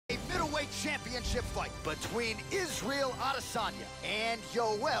A middleweight championship fight between Israel Adesanya and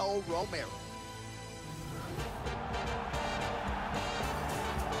Yoel Romero.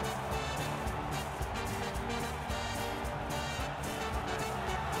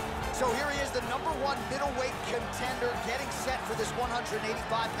 So here he is, the #1 middleweight contender, getting set for this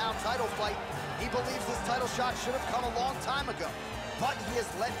 185-pound title fight. He believes this title shot should have come a long time ago, but he has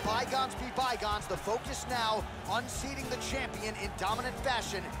let bygones be bygones. The focus now, unseating the champion in dominant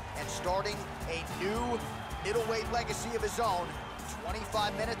fashion and starting a new middleweight legacy of his own.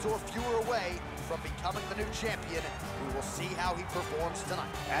 25 minutes or fewer away from becoming the new champion. We will see how he performs tonight.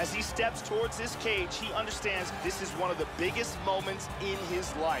 As he steps towards this cage, he understands this is one of the biggest moments in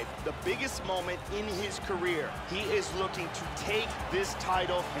his life, the biggest moment in his career. He is looking to take this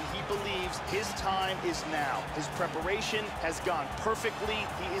title, and he believes his time is now. His preparation has gone perfectly.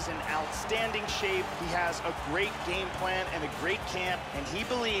 He is in outstanding shape. He has a great game plan and a great camp, and he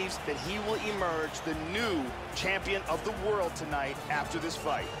believes that he will emerge the new champion of the world tonight after this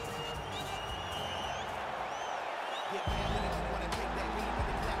fight.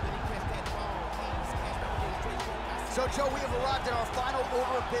 So, Joe, we have arrived at our final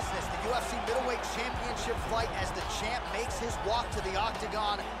order of business, the UFC middleweight championship fight, as the champ makes his walk to the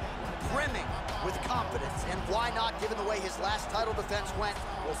octagon, brimming with confidence. And why not, given the way his last title defense went?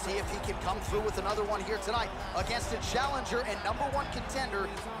 We'll see if he can come through with another one here tonight against a challenger and #1 contender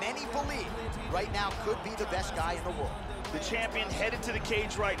many believe right now could be the best guy in the world. The champion headed to the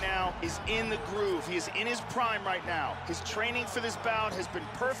cage right now is in the groove. He is in his prime right now. His training for this bout has been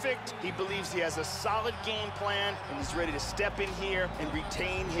perfect. He believes he has a solid game plan, and he's ready to step in here and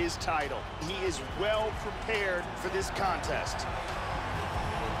retain his title. He is well prepared for this contest.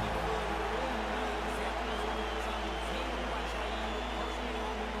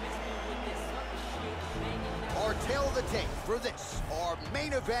 Our tale of the tape for this, our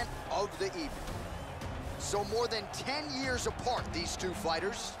main event of the evening. So more than 10 years apart, these two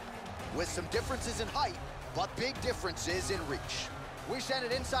fighters, with some differences in height, but big differences in reach. We send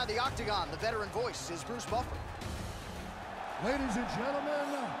it inside the octagon. The veteran voice is Bruce Buffer. Ladies and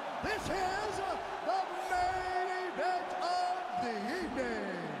gentlemen, this is the main event of the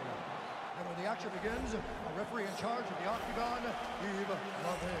evening. And when the action begins, a referee in charge of the octagon, Yves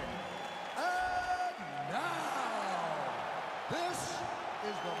Loving. And now, this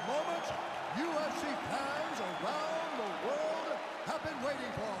is the moment UFC fans around the world have been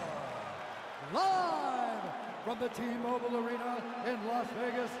waiting for. Live from the T-Mobile Arena in Las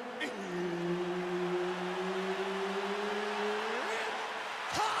Vegas. It's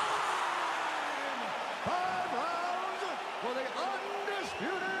time! 5 rounds for the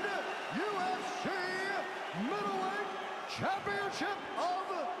undisputed UFC middleweight championship of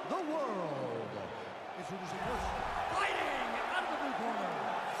the world. Introducing first, fighting out of the blue corner.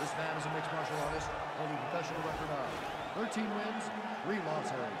 This man is a mixed martial artist, holding a professional record of 13 wins, 3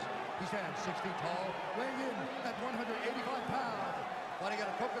 losses. He stands 6 feet tall, weighing in at 185 pounds. Fighting out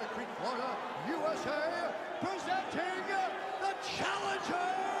of Coconut Creek, Florida, USA, presenting the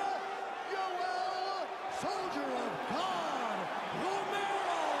challenger, Yoel Soldier of God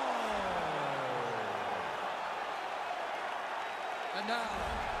Romero. And now,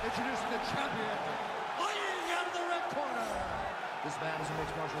 introducing the champion, fighting out of the red corner. This man is a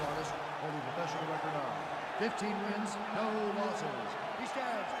mixed martial artist, holding a professional record of 15 wins, no losses. He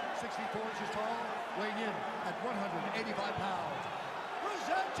stands 6 feet 4 inches tall, weighing in at 185 pounds.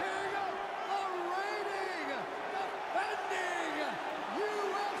 Presenting the reigning, defending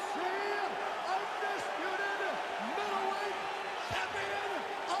UFC undisputed middleweight champion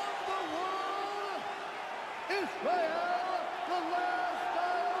of the world, Israel, the last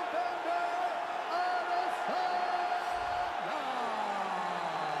title defender, Adesanya.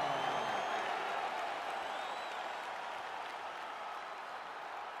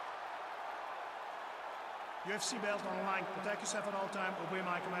 UFC belt on the line. Protect yourself at all time. Obey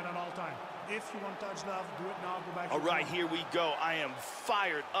my command at all time. If you want to touch love, do it now. Go back to All right, here we go. I am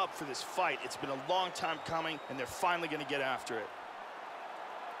fired up for this fight. It's been a long time coming, and they're finally going to get after it.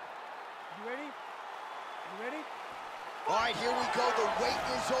 You ready? You ready? All right, here we go. The wait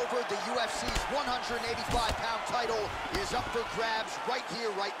is over. The UFC's 185-pound title is up for grabs right here,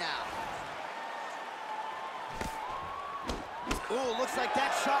 right now. Ooh, looks like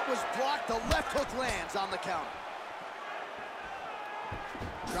that shot was blocked. The left hook lands on the counter.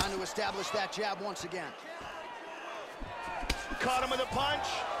 Trying to establish that jab once again. Caught him with a punch.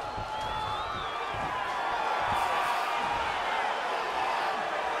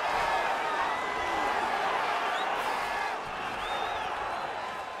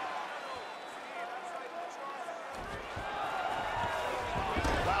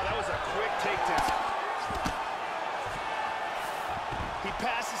 Wow,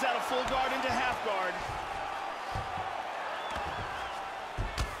 Passes out of full guard into half guard.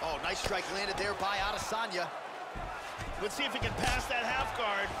 Oh, nice strike landed there by Adesanya. Let's see if he can pass that half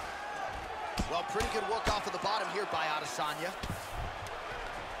guard. Well, pretty good work off of the bottom here by Adesanya.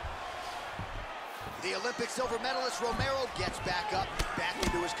 The Olympic silver medalist Romero gets back up, back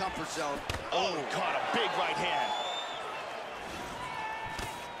into his comfort zone. Oh, caught a big right hand.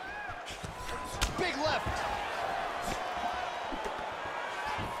 Big left.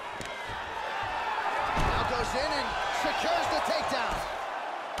 Now goes in and secures the takedown.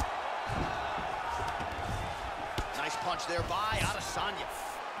 Nice punch there by Adesanya.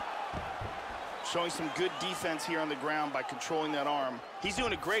 Showing some good defense here on the ground by controlling that arm. He's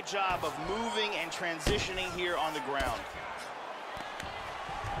doing a great job of moving and transitioning here on the ground.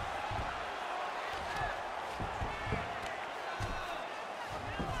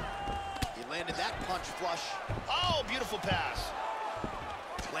 He landed that punch flush. Oh, beautiful pass.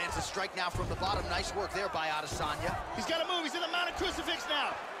 Lands a strike now from the bottom. Nice work there by Adesanya. He's got to move. He's in the mounted crucifix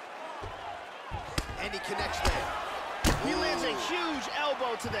now. And he connects there. He lands a huge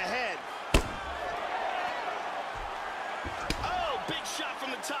elbow to the head. Oh, big shot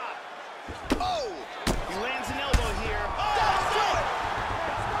from the top. Oh! He lands an elbow here. Oh, That'll do it!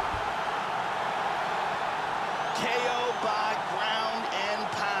 KO by ground and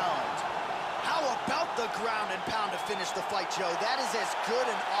pound. How about the ground and pound to finish the fight, Joe? That is as good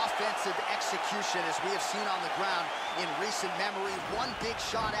an offensive execution as we have seen on the ground in recent memory. One big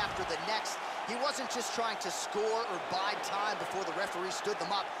shot after the next. He wasn't just trying to score or bide time before the referee stood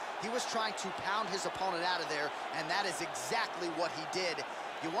them up. He was trying to pound his opponent out of there, and that is exactly what he did.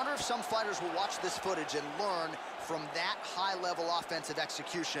 You wonder if some fighters will watch this footage and learn from that high-level offensive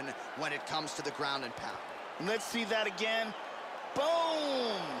execution when it comes to the ground and pound. Let's see that again.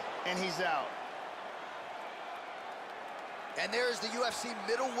 Boom! And he's out. And there's the UFC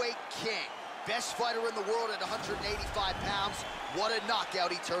middleweight king. Best fighter in the world at 185 pounds. What a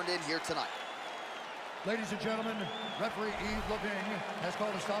knockout he turned in here tonight. Ladies and gentlemen, referee Yves Levine has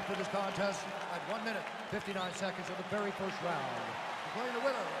called a stop to this contest at 1 minute, 59 seconds of the very first round. Declaring the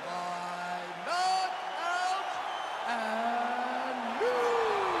winner by knockout and new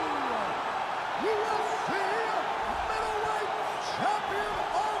UFC middleweight champion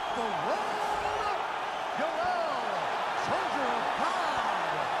of the world, Yoel Romero.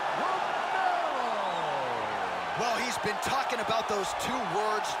 Well, he's been talking about those two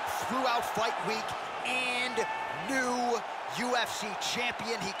words throughout fight week. And new UFC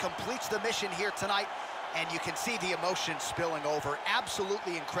champion. He completes the mission here tonight, and you can see the emotion spilling over.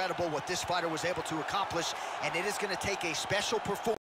 Absolutely incredible what this fighter was able to accomplish, and it is going to take a special performance.